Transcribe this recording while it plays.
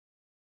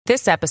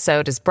This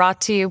episode is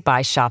brought to you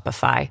by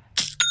Shopify.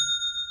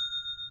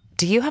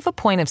 Do you have a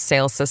point of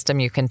sale system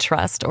you can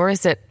trust, or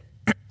is it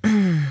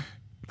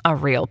a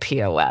real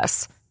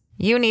POS?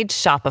 You need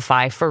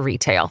Shopify for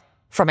retail.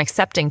 From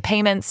accepting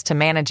payments to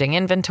managing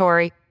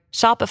inventory,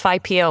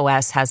 Shopify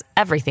POS has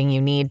everything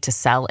you need to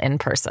sell in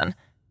person.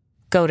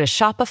 Go to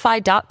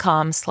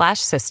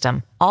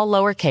shopify.com/system, all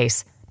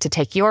lowercase, to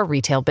take your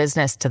retail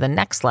business to the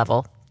next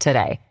level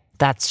today.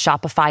 That's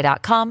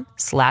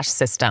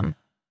shopify.com/system.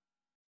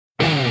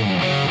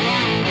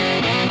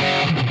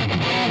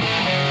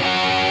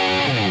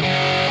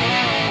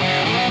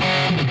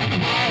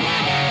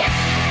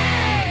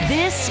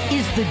 This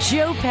is the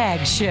Joe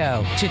Pags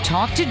Show. To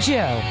talk to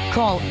Joe,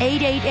 call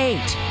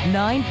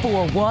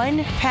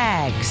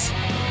 888-941-PAGS.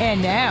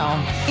 And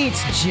now,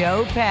 it's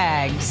Joe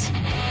Pags.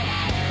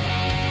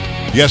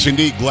 Yes,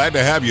 indeed. Glad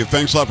to have you.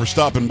 Thanks a lot for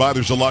stopping by.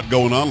 There's a lot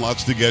going on,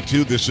 lots to get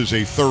to. This is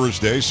a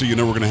Thursday, so you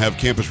know we're going to have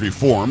campus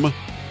reform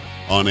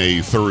on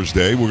a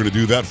Thursday. We're going to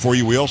do that for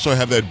you. We also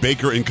have that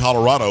baker in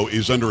Colorado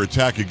is under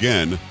attack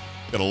again.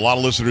 Got a lot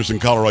of listeners in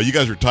Colorado. You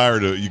guys and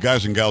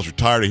gals are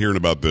tired of hearing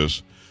about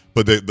this.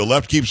 But the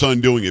left keeps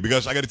on doing it,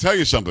 because I got to tell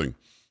you something.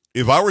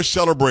 If I were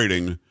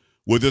celebrating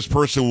what this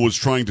person was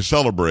trying to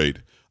celebrate,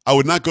 I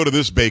would not go to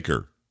this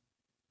baker.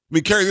 I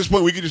mean, Carrie, at this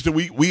point, we could just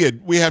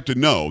we have to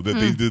know that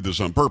they did this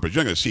on purpose.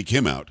 You're not going to seek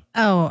him out.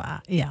 Oh,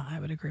 yeah, I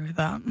would agree with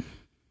that.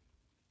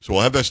 So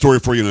we'll have that story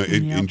for you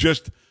in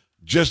just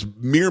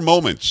mere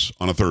moments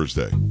on a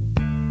Thursday.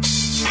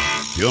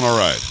 Feeling all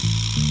right.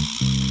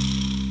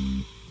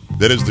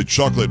 That is the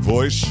chocolate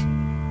voice.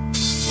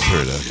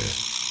 Heard that.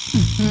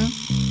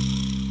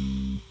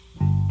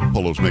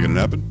 Polo's making it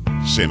happen.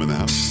 Sam in the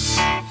house.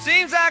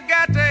 Seems I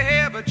got to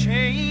have a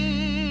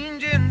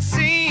change in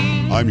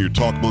scene. I'm your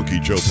talk monkey,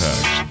 Joe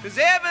Pags. 'Cause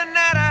every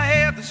night I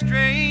have the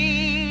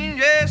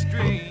strangest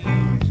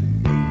dreams.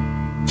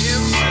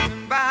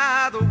 Impressed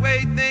by the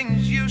way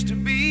things used to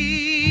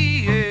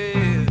be.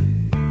 Yeah.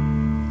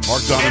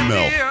 Mark, Don, and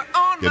Mel.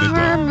 Get it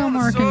done. Mel,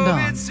 Mark, and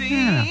Don.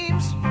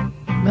 Yeah.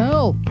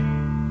 Mel.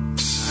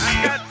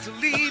 I got to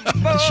leave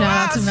before Shout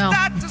out to Mel. I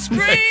start to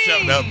scream.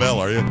 Shouting out Mel,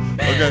 are you?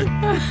 Okay.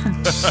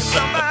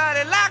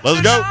 Somebody locked Let's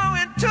the go. door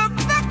and took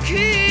the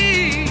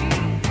key.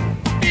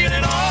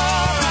 Feeling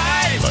all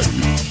right.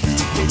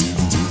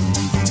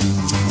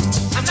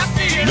 I'm not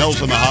feeling Mel's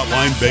too on the good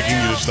hotline begging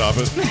you to myself. stop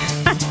it.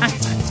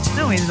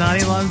 No, he's not.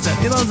 He loves it.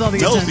 He loves all the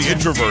Mel's attention. the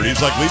introvert.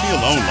 He's like, leave me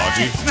alone,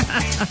 Lucky.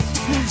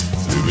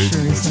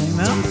 Sure he's saying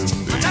that.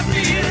 I'm not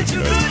feeling too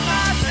good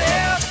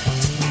myself.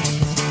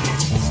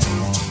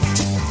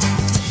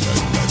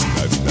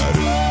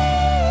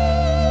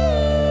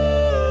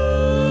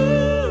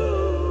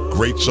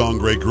 Great song,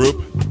 great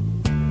group.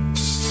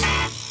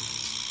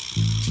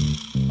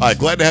 All right,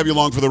 glad to have you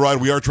along for the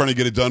ride. We are trying to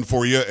get it done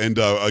for you. And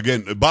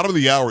again, bottom of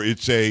the hour,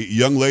 it's a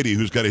young lady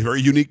who's got a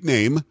very unique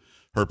name.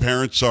 Her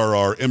parents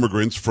are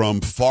immigrants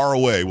from far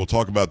away. We'll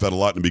talk about that a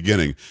lot in the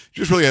beginning.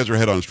 She just really has her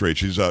head on straight.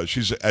 She's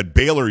at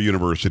Baylor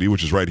University,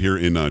 which is right here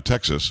in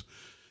Texas.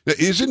 Now,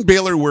 isn't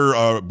Baylor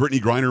where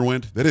Brittany Griner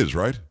went? That is,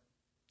 right?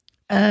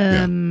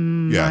 Yeah,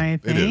 I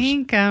it is.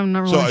 think. I'm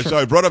not really sure. So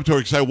I brought up to her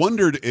because I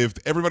wondered if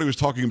everybody was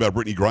talking about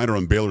Brittany Griner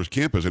on Baylor's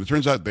campus, and it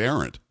turns out they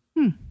aren't.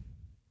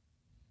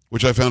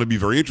 Which I found to be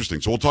very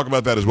interesting. So we'll talk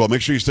about that as well.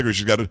 Make sure you stick her.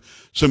 She's got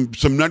some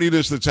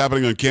nuttiness that's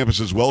happening on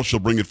campus as well. She'll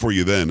bring it for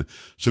you then.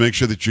 So make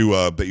sure that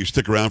you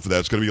stick around for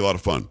that. It's going to be a lot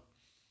of fun.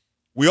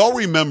 We all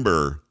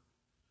remember,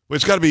 well,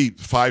 it's got to be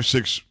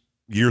 5-6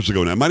 years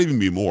ago now. It might even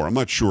be more. I'm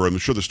not sure. I'm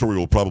sure the story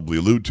will probably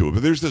allude to it.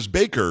 But there's this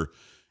baker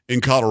in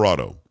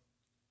Colorado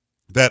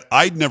that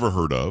I'd never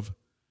heard of,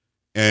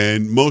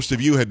 and most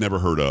of you had never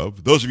heard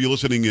of. Those of you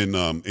listening in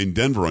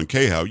Denver on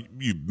KHOW,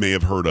 you may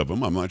have heard of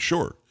him. I'm not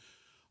sure.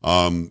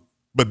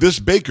 But this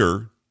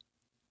baker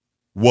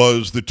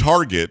was the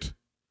target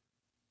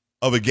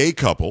of a gay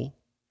couple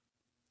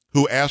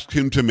who asked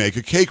him to make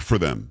a cake for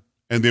them,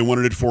 and they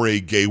wanted it for a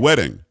gay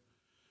wedding.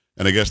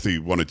 And I guess they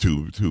wanted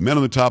two men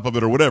on the top of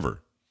it or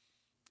whatever.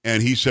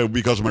 And he said,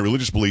 because of my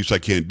religious beliefs, I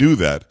can't do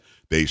that.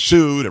 They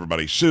sued,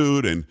 everybody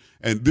sued, and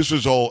this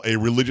was all a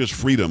religious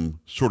freedom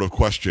sort of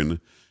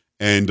question.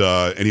 And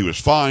he was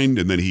fined,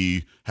 and then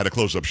he had to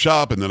close up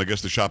shop, and then I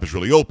guess the shop is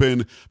really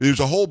open. There's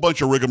a whole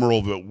bunch of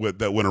rigmarole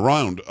that went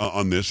around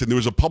on this, and there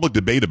was a public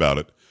debate about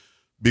it,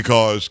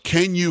 because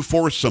can you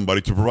force somebody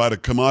to provide a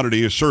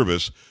commodity, a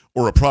service,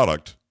 or a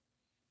product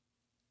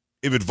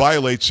if it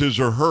violates his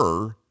or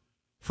her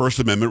First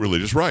Amendment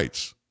religious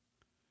rights?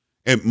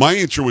 And my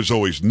answer was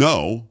always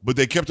no, but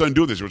they kept on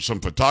doing this. There was some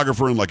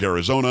photographer in like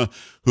Arizona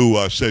who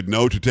said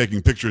no to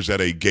taking pictures at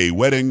a gay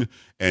wedding,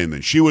 and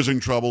then she was in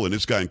trouble, and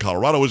this guy in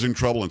Colorado was in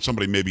trouble, and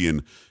somebody maybe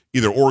in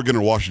either Oregon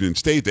or Washington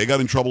State, they got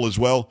in trouble as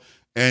well.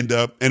 And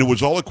it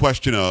was all a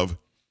question of,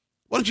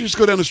 why don't you just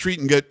go down the street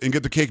and get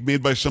the cake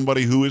made by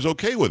somebody who is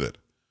okay with it,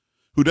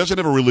 who doesn't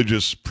have a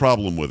religious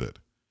problem with it?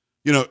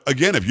 You know,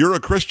 again, if you're a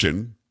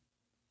Christian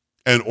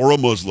or a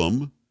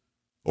Muslim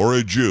or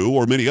a Jew,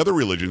 or many other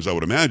religions, I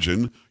would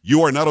imagine,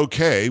 you are not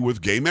okay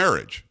with gay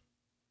marriage.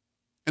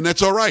 And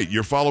that's all right.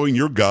 You're following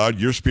your God,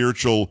 your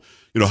spiritual,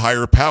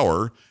 higher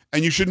power,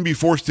 and you shouldn't be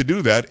forced to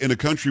do that in a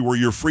country where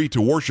you're free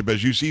to worship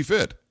as you see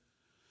fit.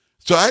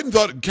 So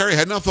Carrie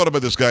had not thought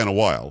about this guy in a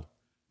while,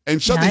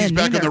 and suddenly he's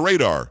back on the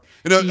radar.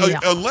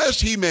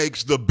 Unless he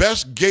makes the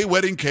best gay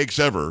wedding cakes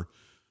ever,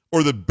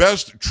 or the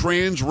best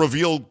trans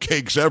reveal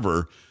cakes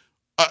ever,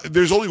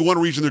 there's only one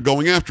reason they're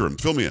going after him.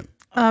 Fill me in.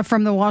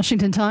 From the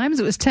Washington Times,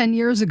 it was 10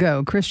 years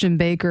ago. Christian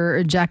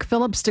baker Jack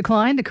Phillips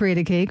declined to create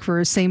a cake for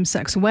a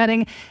same-sex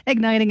wedding,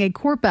 igniting a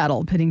court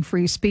battle pitting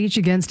free speech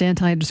against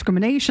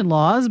anti-discrimination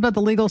laws. But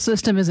the legal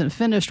system isn't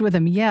finished with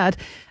him yet.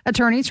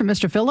 Attorneys for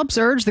Mr. Phillips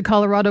urged the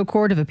Colorado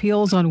Court of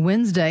Appeals on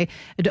Wednesday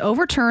to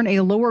overturn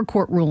a lower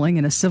court ruling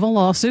in a civil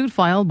lawsuit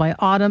filed by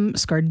Autumn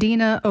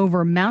Scardina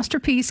over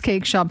Masterpiece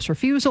Cake Shop's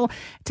refusal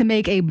to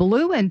make a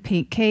blue and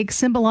pink cake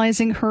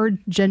symbolizing her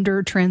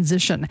gender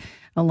transition.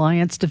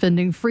 Alliance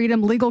Defending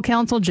Freedom legal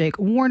counsel Jake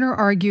Warner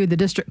argued the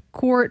district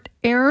court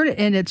erred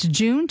in its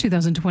June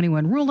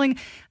 2021 ruling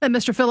that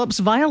Mr. Phillips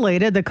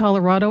violated the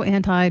Colorado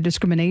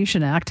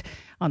Anti-Discrimination Act.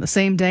 On the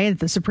same day that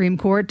the Supreme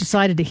Court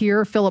decided to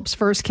hear Phillips'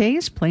 first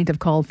case, plaintiff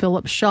called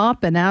Phillips'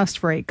 shop and asked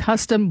for a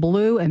custom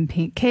blue and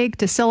pink cake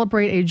to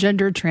celebrate a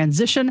gender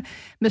transition.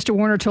 Mr.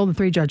 Warner told the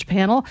three-judge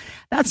panel,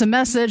 "That's a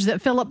message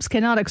that Phillips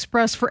cannot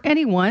express for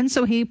anyone,"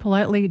 so he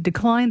politely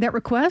declined that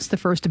request. The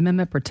First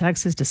Amendment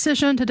protects his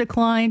decision to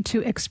decline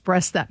to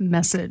express that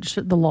message,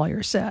 the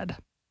lawyer said.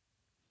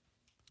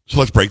 So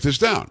let's break this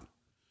down.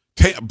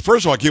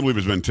 First of all, I can't believe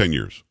it's been 10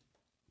 years.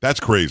 That's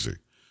crazy.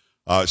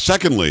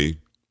 Secondly,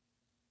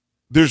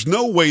 there's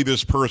no way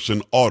this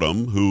person,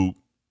 Autumn, who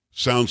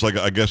sounds like,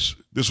 I guess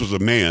this was a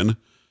man,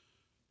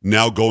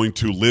 now going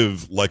to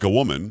live like a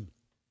woman.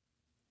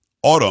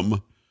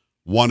 Autumn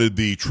wanted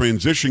the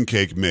transition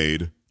cake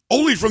made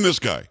only from this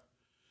guy.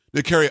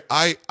 Now, Carrie,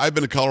 I've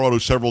been to Colorado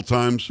several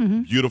times.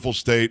 Mm-hmm. Beautiful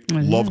state.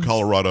 Love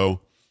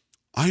Colorado.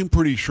 I'm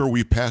pretty sure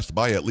we passed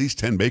by at least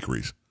 10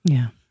 bakeries.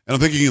 Yeah. And I'm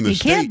thinking in the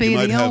state, you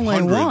might have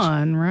hundreds.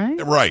 One,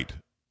 right? Right.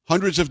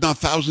 Hundreds, if not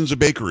thousands of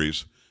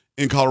bakeries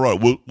in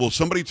Colorado. Will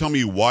somebody tell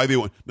me why they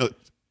want? No,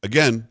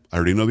 again, I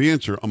already know the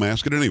answer. I'm going to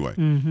ask it anyway.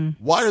 Mm-hmm.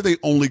 Why are they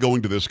only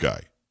going to this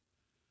guy?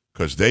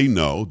 Because they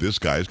know this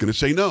guy is going to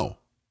say no.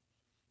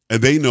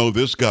 And they know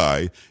this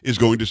guy is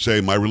going to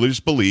say, my religious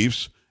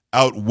beliefs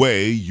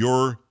outweigh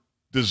your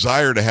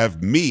desire to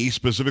have me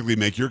specifically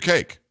make your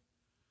cake.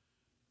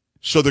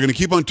 So they're going to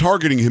keep on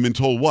targeting him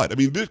until what? I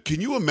mean, can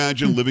you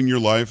imagine living your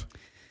life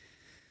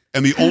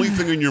and the only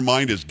thing in your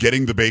mind is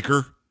getting the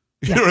baker?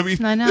 You know what I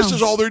mean? I know. This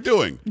is all they're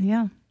doing.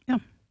 Yeah.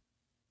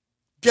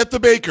 Get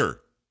the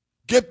baker.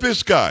 Get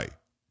this guy.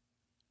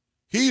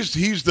 He's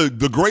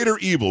the greater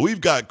evil. We've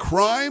got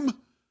crime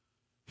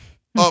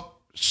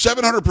up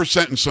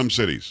 700% in some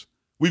cities.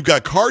 We've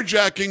got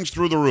carjackings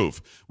through the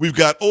roof. We've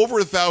got over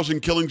 1,000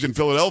 killings in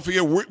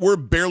Philadelphia. We're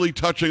barely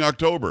touching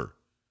October.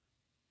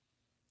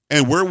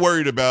 And we're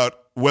worried about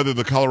whether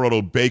the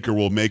Colorado baker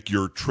will make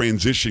your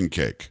transition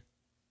cake.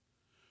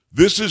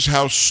 This is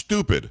how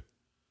stupid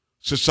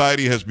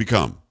society has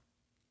become.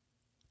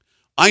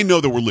 I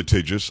know that we're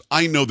litigious.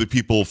 I know that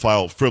people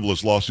file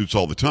frivolous lawsuits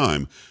all the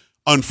time.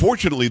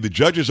 Unfortunately, the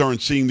judges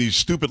aren't seeing these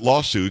stupid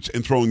lawsuits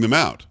and throwing them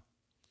out.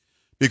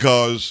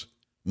 Because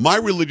my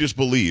religious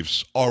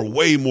beliefs are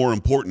way more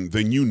important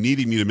than you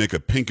needing me to make a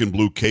pink and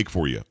blue cake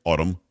for you,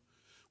 Autumn.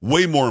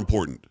 Way more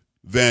important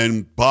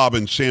than Bob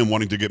and Sam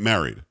wanting to get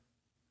married.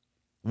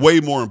 Way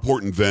more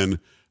important than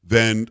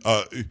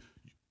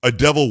a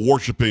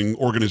devil-worshipping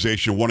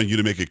organization wanting you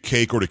to make a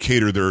cake or to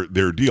cater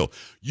their deal.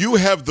 You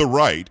have the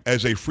right,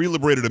 as a free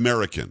liberated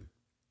American,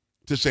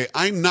 to say,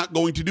 I'm not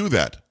going to do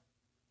that.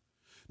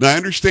 Now, I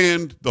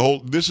understand the whole,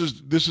 this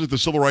is the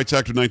Civil Rights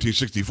Act of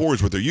 1964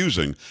 is what they're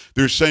using.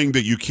 They're saying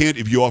that you can't,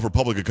 if you offer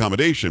public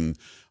accommodation,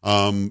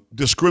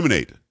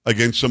 discriminate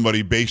against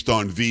somebody based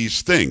on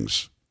these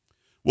things.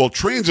 Well,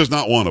 trans is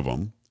not one of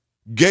them.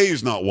 Gay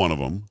is not one of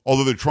them,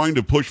 although they're trying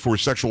to push for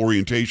sexual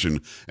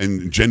orientation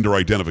and gender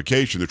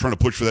identification. They're trying to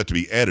push for that to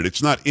be added.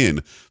 It's not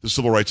in the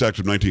Civil Rights Act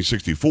of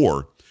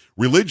 1964.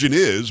 Religion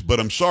is, but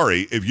I'm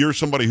sorry, if you're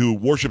somebody who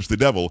worships the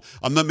devil,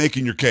 I'm not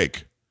making your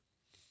cake.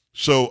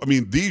 So, I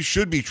mean, these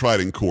should be tried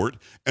in court,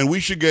 and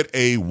we should get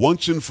a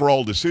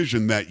once-and-for-all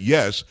decision that,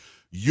 yes,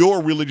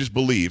 your religious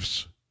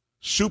beliefs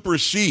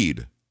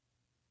supersede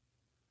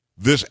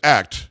this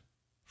act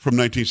from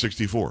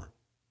 1964.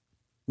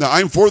 Now,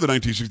 I'm for the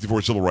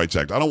 1964 Civil Rights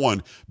Act. I don't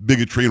want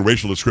bigotry and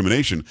racial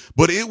discrimination,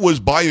 but it was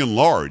by and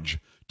large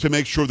to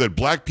make sure that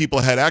black people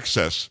had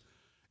access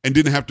and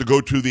didn't have to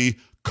go to the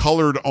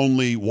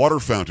colored-only water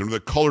fountain or the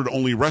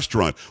colored-only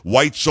restaurant,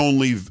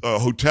 whites-only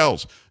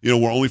hotels,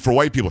 were only for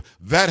white people.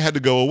 That had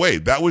to go away.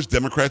 That was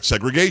Democrat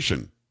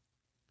segregation.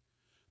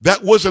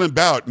 That wasn't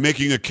about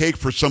making a cake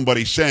for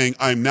somebody saying,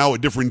 I'm now a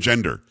different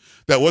gender.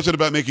 That wasn't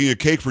about making a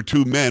cake for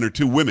two men or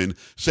two women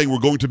saying we're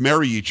going to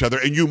marry each other,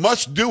 and you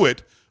must do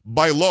it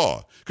by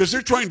law, because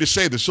they're trying to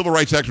say the Civil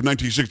Rights Act of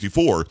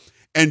 1964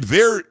 and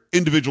their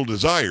individual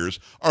desires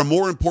are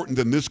more important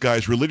than this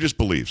guy's religious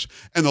beliefs.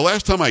 And the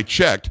last time I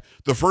checked,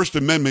 the First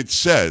Amendment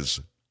says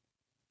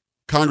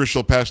Congress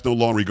shall pass no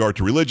law in regard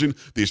to religion,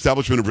 the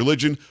establishment of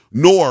religion,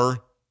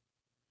 nor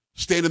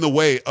stand in the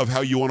way of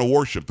how you want to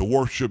worship, the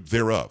worship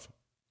thereof.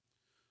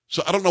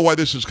 So I don't know why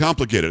this is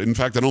complicated. In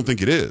fact, I don't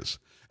think it is.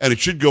 And it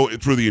should go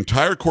through the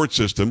entire court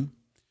system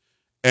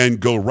and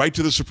go right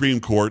to the Supreme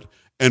Court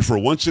and for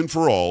once and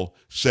for all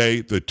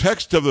say the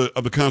text of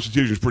the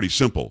Constitution is pretty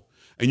simple,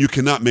 and you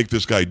cannot make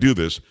this guy do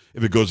this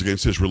if it goes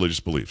against his religious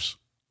beliefs.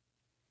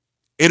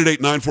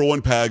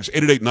 888-941-PAGS,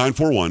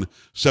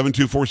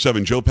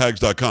 888-941-7247,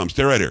 joepags.com.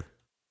 Stay right here.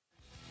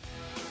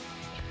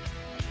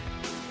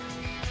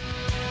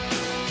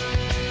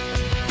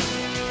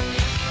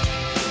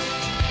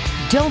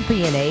 Don't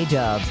be an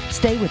A-dub.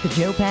 Stay with the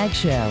Joe Pags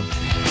Show.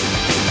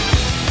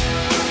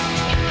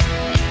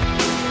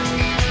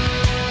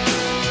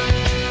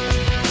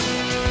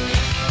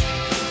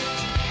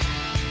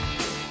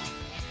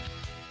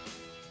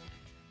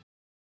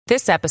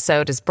 This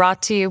episode is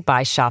brought to you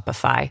by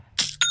Shopify.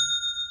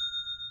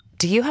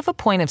 Do you have a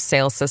point of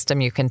sale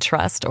system you can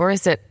trust, or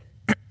is it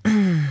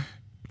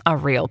a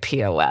real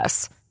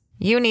POS?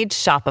 You need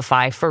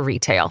Shopify for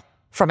retail.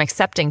 From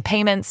accepting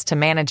payments to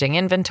managing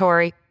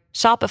inventory,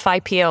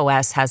 Shopify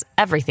POS has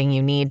everything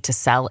you need to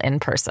sell in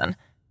person.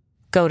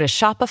 Go to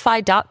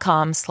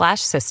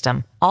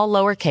shopify.com/system, all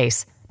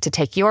lowercase, to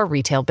take your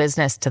retail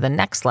business to the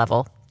next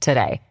level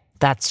today.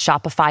 That's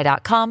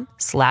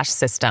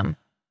shopify.com/system.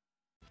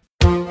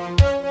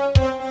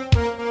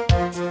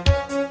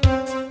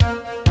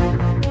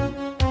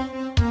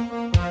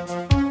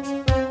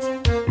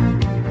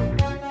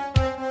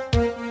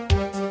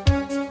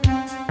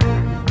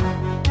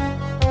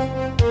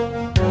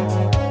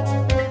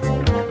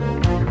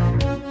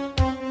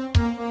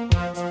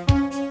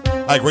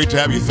 Hi, great to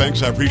have you.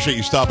 Thanks. I appreciate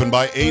you stopping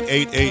by.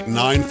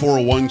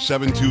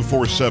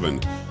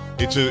 888-941-7247.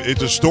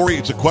 It's a story.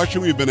 It's a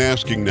question we've been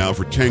asking now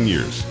for 10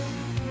 years.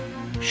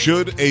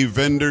 Should a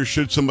vendor,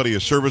 should somebody, a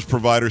service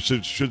provider,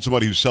 should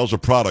somebody who sells a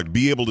product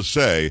be able to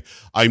say,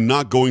 I'm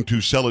not going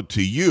to sell it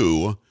to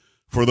you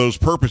for those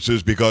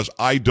purposes because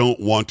I don't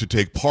want to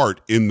take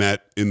part in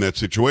that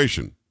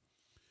situation?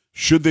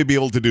 Should they be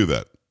able to do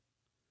that?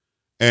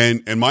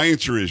 And my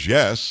answer is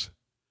yes.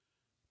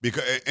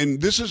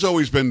 And this has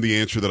always been the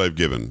answer that I've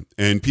given,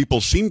 and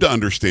people seem to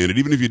understand it.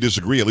 Even if you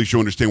disagree, at least you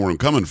understand where I'm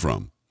coming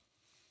from.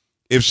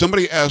 If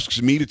somebody asks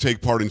me to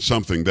take part in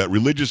something that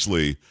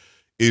religiously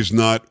is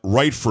not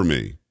right for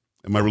me,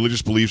 and my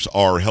religious beliefs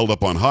are held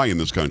up on high in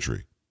this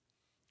country,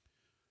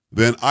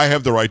 then I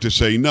have the right to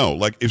say no.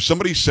 Like if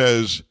somebody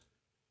says,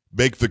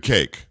 bake the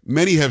cake,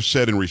 many have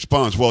said in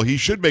response, well, he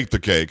should bake the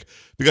cake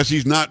because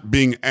he's not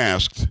being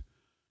asked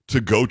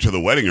to go to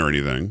the wedding or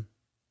anything.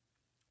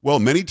 Well,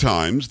 many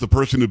times the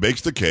person who bakes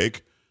the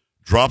cake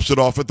drops it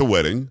off at the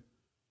wedding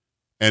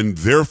and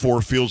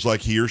therefore feels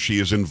like he or she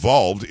is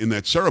involved in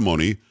that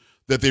ceremony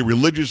that they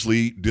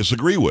religiously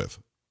disagree with.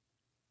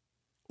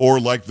 Or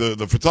like the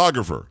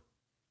photographer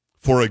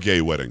for a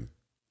gay wedding.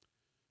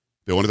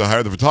 They wanted to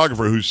hire the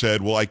photographer who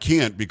said, well, I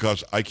can't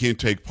because I can't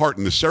take part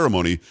in the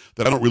ceremony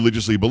that I don't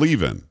religiously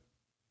believe in.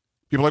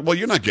 People are like, well,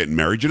 you're not getting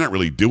married. You're not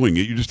really doing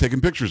it. You're just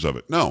taking pictures of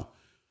it. No,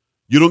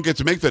 you don't get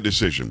to make that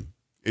decision.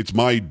 It's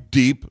my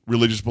deep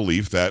religious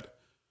belief that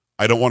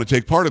I don't want to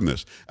take part in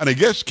this. And I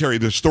guess, Carrie,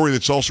 the story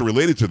that's also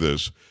related to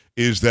this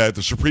is that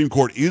the Supreme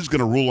Court is going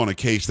to rule on a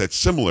case that's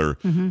similar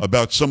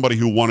about somebody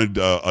who wanted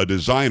a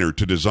designer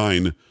to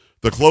design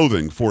the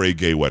clothing for a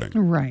gay wedding.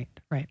 Right.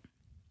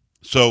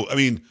 So, I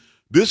mean,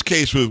 this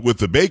case with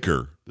the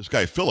baker, this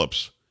guy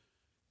Phillips,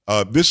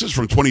 this is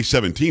from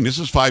 2017. This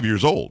is 5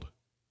 years old.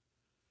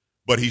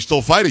 But he's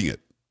still fighting it.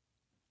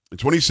 In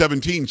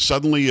 2017,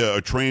 suddenly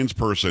a trans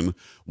person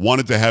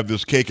wanted to have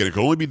this cake, and it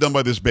could only be done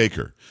by this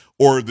baker.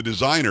 Or the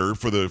designer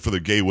for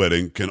the gay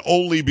wedding can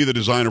only be the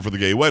designer for the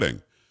gay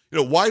wedding. You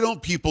know, why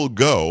don't people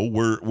go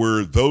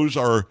where those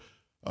are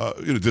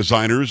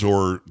designers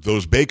or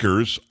those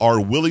bakers are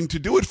willing to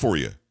do it for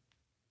you?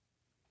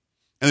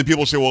 And then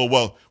people say,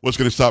 well, what's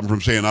going to stop them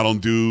from saying I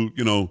don't do,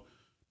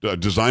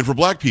 design for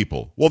black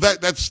people? Well,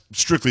 that's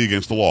strictly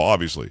against the law,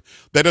 obviously.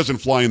 That doesn't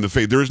fly in the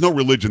face. There is no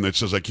religion that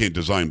says I can't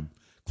design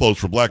clothes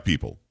for black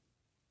people.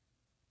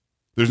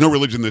 There's no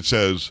religion that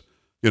says,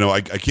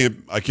 I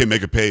can't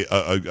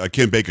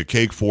bake a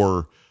cake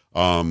for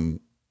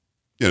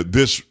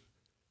this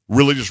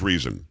religious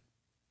reason.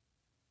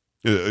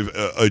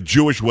 A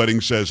Jewish wedding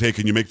says, hey,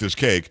 can you make this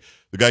cake?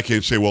 The guy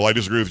can't say, well, I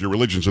disagree with your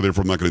religion, so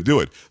therefore I'm not going to do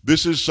it.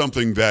 This is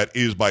something that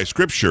is by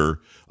Scripture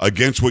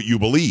against what you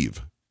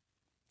believe.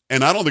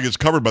 And I don't think it's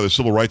covered by the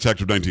Civil Rights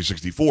Act of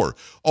 1964.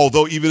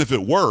 Although even if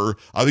it were,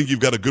 I think you've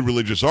got a good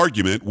religious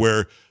argument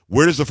where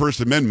does the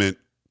First Amendment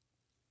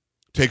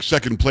take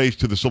second place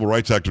to the Civil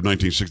Rights Act of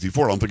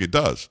 1964? I don't think it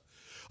does.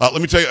 Let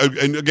me tell you,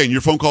 and again,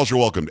 your phone calls are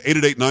welcome.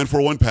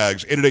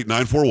 888-941-PAGS,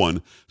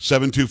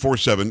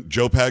 888-941-7247,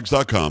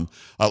 joepags.com.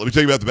 Let me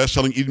tell you about the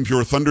best-selling Eden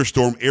Pure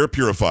Thunderstorm air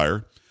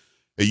purifier.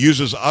 It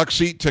uses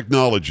Oxy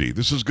technology.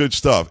 This is good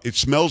stuff. It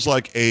smells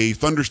like a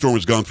thunderstorm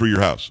has gone through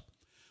your house.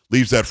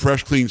 Leaves that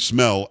fresh, clean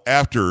smell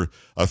after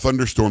a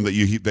thunderstorm that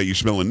you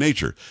smell in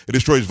nature. It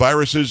destroys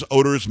viruses,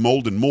 odors,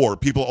 mold, and more.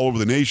 People all over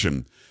the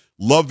nation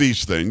love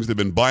these things. They've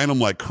been buying them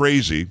like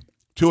crazy.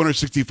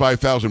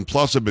 265,000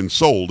 plus have been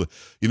sold.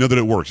 You know that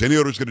it works. Any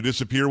odor is going to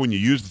disappear when you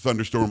use the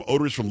Thunderstorm.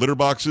 Odors from litter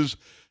boxes,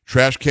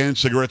 trash cans,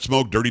 cigarette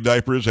smoke, dirty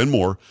diapers, and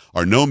more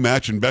are no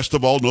match, and best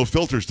of all, no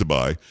filters to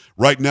buy.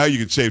 Right now, you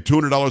can save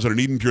 $200 on an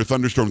Eden Pure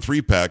Thunderstorm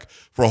 3-pack.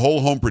 For a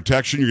whole home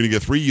protection, you're going to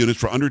get 3 units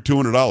for under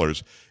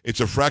 $200. It's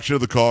a fraction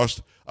of the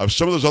cost of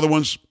some of those other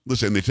ones.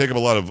 Listen, they take up a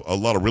lot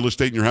of real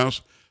estate in your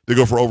house. They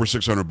go for over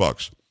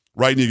 $600.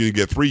 Right now, you're going to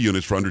get 3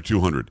 units for under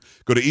 $200.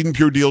 Go to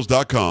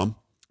EdenPureDeals.com,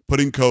 put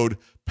in code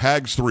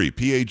PAGS3,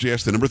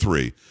 P-A-G-S, the number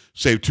 3.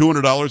 Save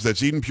 $200.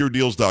 That's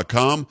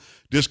EdenPureDeals.com.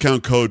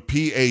 Discount code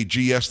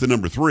PAGS, the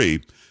number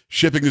 3.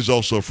 Shipping is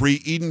also free.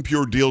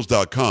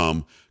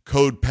 EdenPureDeals.com,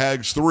 code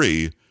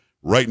PAGS3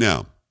 right now.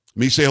 Let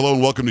me say hello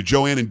and welcome to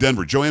Joanne in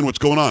Denver. Joanne, what's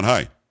going on?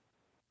 Hi.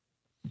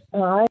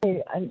 Hi,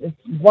 it's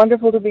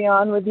wonderful to be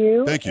on with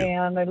you. Thank you.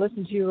 And I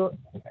listen to you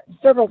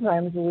several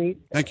times a week.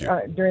 Thank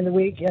you. During the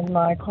week in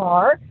my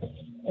car.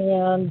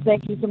 And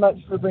thank you so much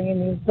for bringing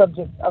these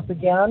subjects up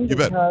again. You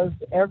bet. Because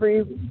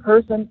every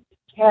person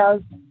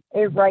has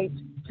a right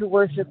to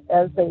worship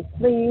as they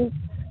please.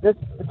 This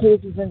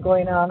case has been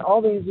going on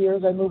all these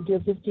years. I moved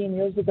here 15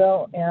 years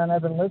ago, and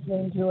I've been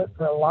listening to it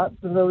for lots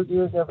of those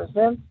years ever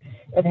since.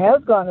 It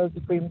has gone to the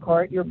Supreme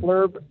Court. Your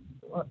blurb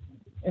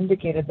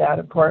indicated that,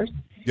 of course.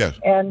 Yes.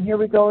 And here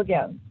we go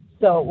again.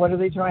 So what are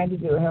they trying to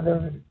do? Have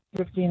their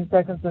 15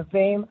 seconds of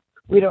fame?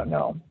 We don't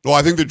know. Well,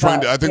 I think they're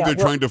trying to. They're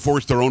trying to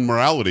force their own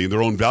morality,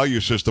 their own value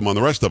system on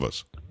the rest of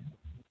us.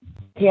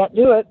 Can't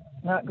do it.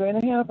 Not going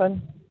to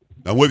happen.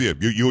 I'm with you.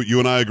 You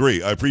and I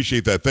agree. I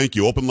appreciate that. Thank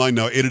you. Open line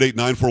now,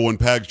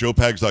 888-941-PAGS,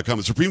 joepags.com.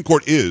 The Supreme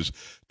Court is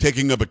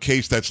taking up a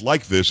case that's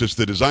like this. It's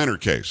the designer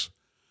case.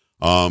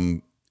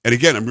 And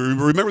again,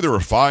 remember there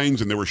were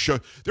fines and they were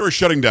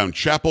shutting down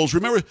chapels.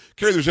 Remember,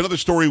 Carrie, there's another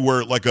story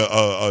where like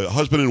a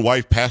husband and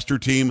wife pastor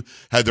team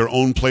had their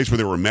own place where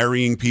they were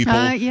marrying people.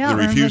 Yeah,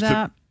 they refused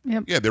that.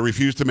 Yep. Yeah, they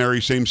refused to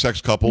marry same-sex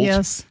couples.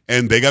 Yes.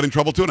 And they got in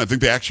trouble too. And I think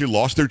they actually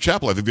lost their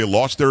chapel. I think they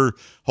lost their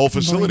whole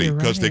facility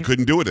because they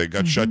couldn't do it. They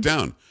got shut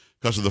down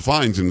because of the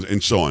fines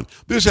and so on.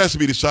 This has to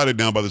be decided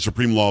now by the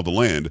supreme law of the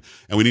land,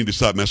 and we need to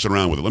stop messing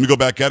around with it. Let me go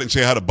back at it and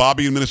say hi to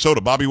Bobby in Minnesota.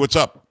 Bobby, what's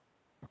up?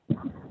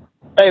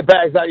 Hey,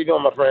 Bags, how you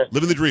doing, my friend?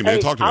 Living the dream, man.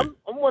 Talk to me.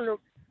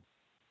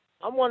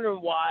 I'm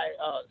wondering why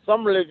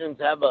some religions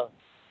have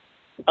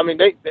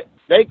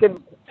they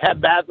can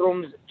have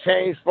bathrooms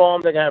changed for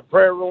them. They can have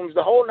prayer rooms,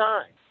 the whole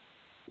nine.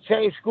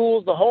 Change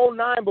schools, the whole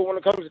nine. But when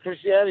it comes to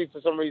Christianity,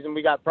 for some reason,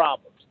 we got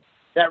problems.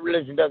 That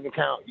religion doesn't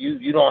count.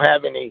 You don't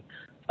have any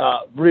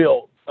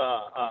real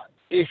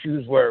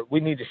issues where we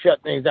need to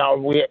shut things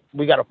down. We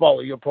got to follow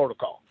your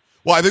protocol.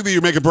 Well, I think that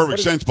you're making perfect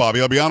sense,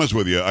 Bobby. I'll be honest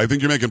with you. I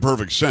think you're making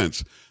perfect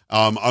sense.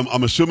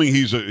 I'm assuming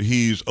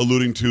he's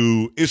alluding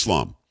to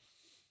Islam.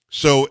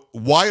 So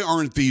why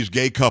aren't these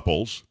gay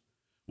couples,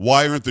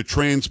 why aren't the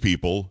trans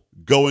people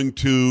going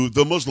to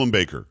the Muslim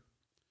baker?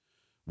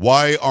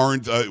 Why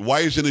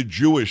isn't a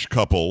Jewish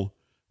couple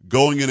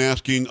going and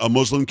asking a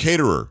Muslim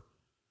caterer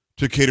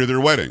to cater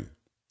their wedding?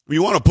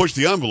 You want to push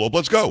the envelope,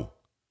 let's go.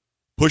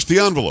 Push the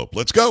envelope,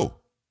 let's go.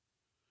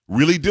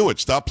 Really do it.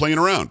 Stop playing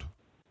around.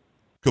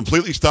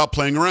 Completely stop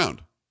playing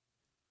around.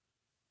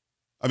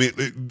 I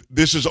mean,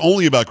 this is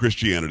only about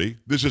Christianity.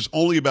 This is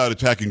only about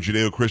attacking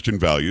Judeo-Christian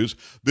values.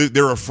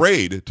 They're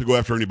afraid to go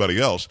after anybody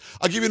else.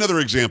 I'll give you another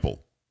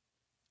example.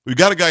 We've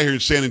got a guy here in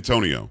San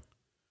Antonio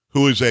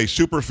who is a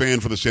super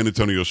fan for the San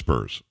Antonio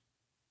Spurs.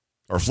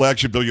 Our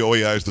flagship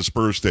WOAI is the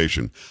Spurs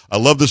station. I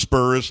love the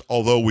Spurs,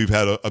 although we've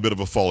had a bit of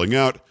a falling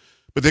out.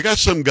 But they got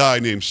some guy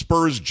named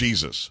Spurs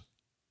Jesus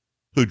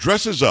who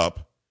dresses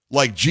up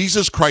like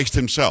Jesus Christ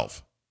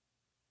himself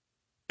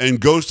and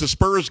goes to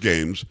Spurs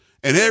games,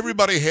 and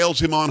everybody hails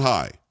him on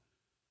high.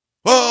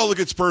 Oh, look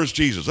at Spurs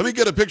Jesus. Let me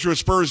get a picture of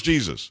Spurs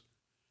Jesus.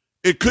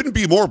 It couldn't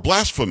be more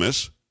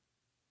blasphemous.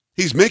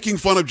 He's making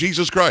fun of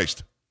Jesus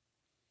Christ.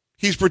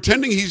 He's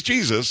pretending he's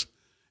Jesus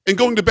and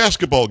going to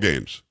basketball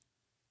games.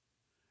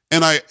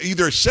 And I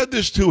either said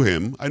this to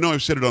him, I know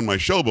I've said it on my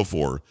show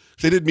before,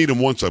 they did meet him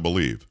once, I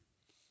believe.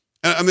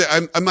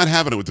 And I'm not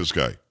having it with this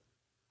guy.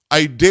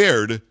 I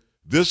dared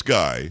this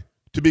guy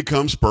to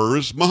become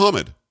Spurs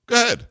Muhammad. Go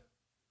ahead.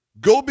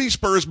 Go be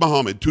Spurs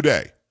Muhammad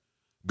today.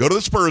 Go to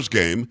the Spurs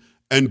game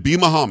and be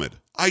Muhammad.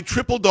 I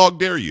triple dog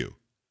dare you.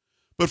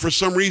 But for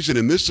some reason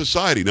in this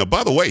society, now,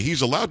 by the way,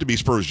 he's allowed to be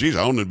Spurs Jesus.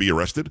 I don't want him to be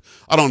arrested.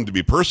 I don't want him to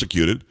be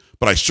persecuted,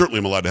 but I certainly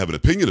am allowed to have an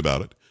opinion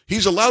about it.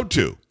 He's allowed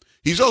to.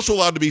 He's also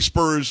allowed to be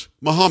Spurs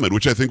Muhammad,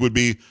 which I think would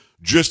be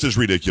just as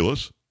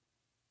ridiculous.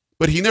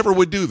 But he never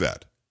would do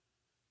that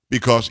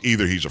because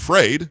either he's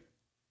afraid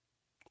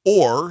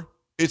or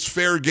it's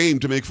fair game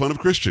to make fun of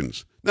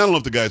Christians. Now, I don't know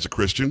if the guy's a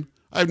Christian.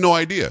 I have no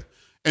idea.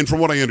 And from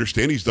what I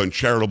understand, he's done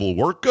charitable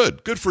work.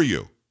 Good. Good for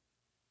you.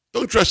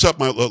 Don't dress up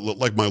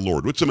like my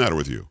Lord. What's the matter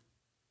with you?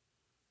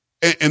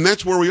 And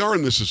that's where we are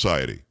in this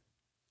society.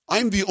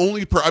 I'm the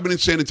only I've been in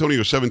San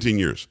Antonio 17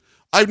 years.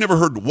 I've never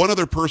heard one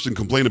other person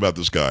complain about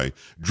this guy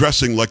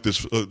dressing like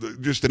this,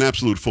 just an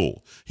absolute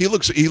fool. He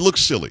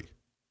looks silly,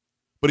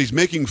 but he's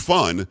making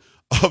fun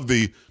of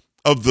the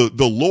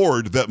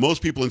Lord that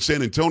most people in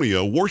San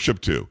Antonio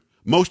worship to.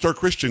 Most are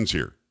Christians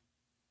here.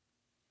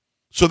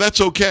 So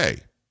that's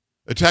okay.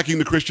 Attacking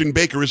the Christian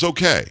baker is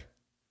okay.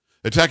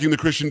 Attacking the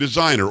Christian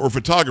designer or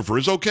photographer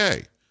is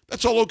okay.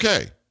 That's all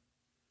okay.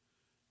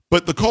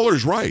 But the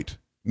caller's right.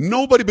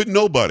 Nobody but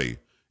nobody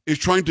is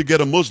trying to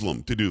get a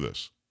Muslim to do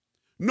this.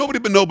 Nobody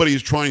but nobody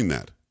is trying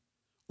that.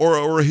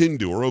 Or a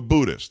Hindu or a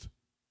Buddhist.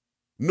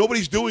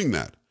 Nobody's doing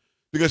that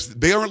because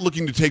they aren't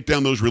looking to take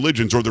down those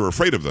religions or they're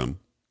afraid of them.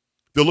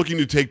 They're looking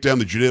to take down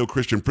the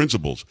Judeo-Christian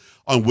principles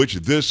on which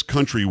this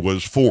country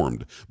was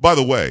formed. By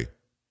the way,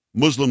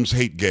 Muslims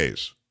hate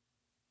gays.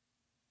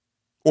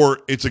 Or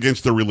it's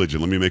against their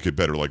religion. Let me make it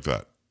better like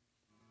that.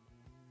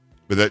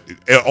 But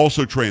that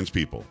also trans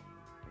people.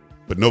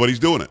 But nobody's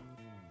doing it.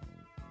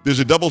 There's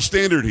a double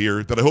standard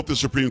here that I hope the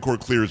Supreme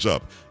Court clears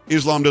up.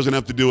 Islam doesn't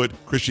have to do it.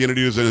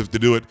 Christianity doesn't have to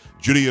do it.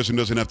 Judaism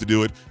doesn't have to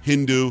do it.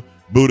 Hindu,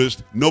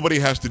 Buddhist, nobody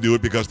has to do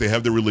it because they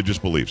have their religious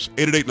beliefs.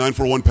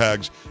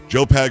 888-941-PAGS,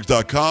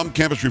 joepags.com.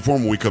 Campus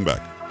Reform when we come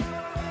back.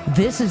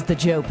 This is the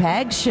Joe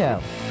Pags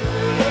Show.